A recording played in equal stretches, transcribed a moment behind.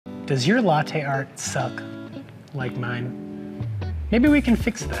Does your latte art suck like mine? Maybe we can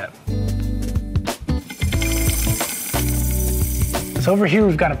fix that. So over here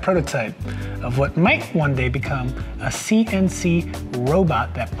we've got a prototype of what might one day become a CNC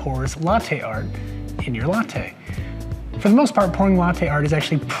robot that pours latte art in your latte. For the most part, pouring latte art is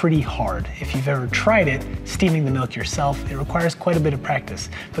actually pretty hard. If you've ever tried it, steaming the milk yourself, it requires quite a bit of practice,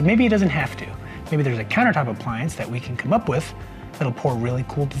 but maybe it doesn't have to. Maybe there's a countertop appliance that we can come up with that'll pour really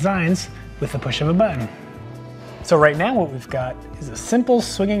cool designs with the push of a button. So right now what we've got is a simple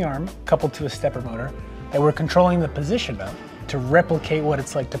swinging arm coupled to a stepper motor that we're controlling the position of to replicate what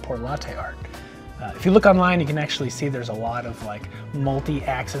it's like to pour latte art. If you look online, you can actually see there's a lot of like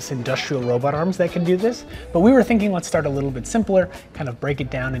multi-axis industrial robot arms that can do this, but we were thinking let's start a little bit simpler, kind of break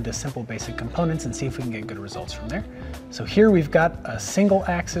it down into simple basic components and see if we can get good results from there. So here we've got a single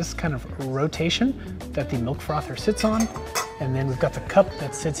axis kind of rotation that the milk frother sits on, and then we've got the cup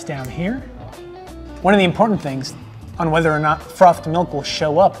that sits down here. One of the important things on whether or not frothed milk will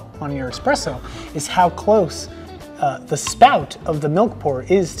show up on your espresso is how close the spout of the milk pour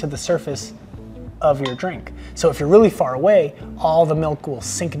is to the surface of your drink. So if you're really far away, all the milk will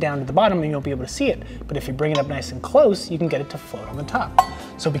sink down to the bottom and you won't be able to see it. But if you bring it up nice and close, you can get it to float on the top.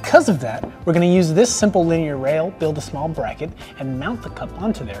 So because of that, we're going to use this simple linear rail, build a small bracket, and mount the cup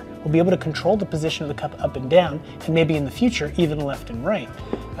onto there. We'll be able to control the position of the cup up and down, and maybe in the future, even left and right.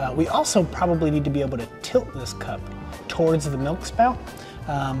 We also probably need to be able to tilt this cup towards the milk spout.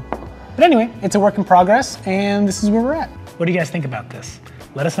 But anyway, it's a work in progress, and this is where we're at. What do you guys think about this?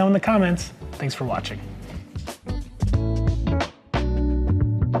 Let us know in the comments. Thanks for watching.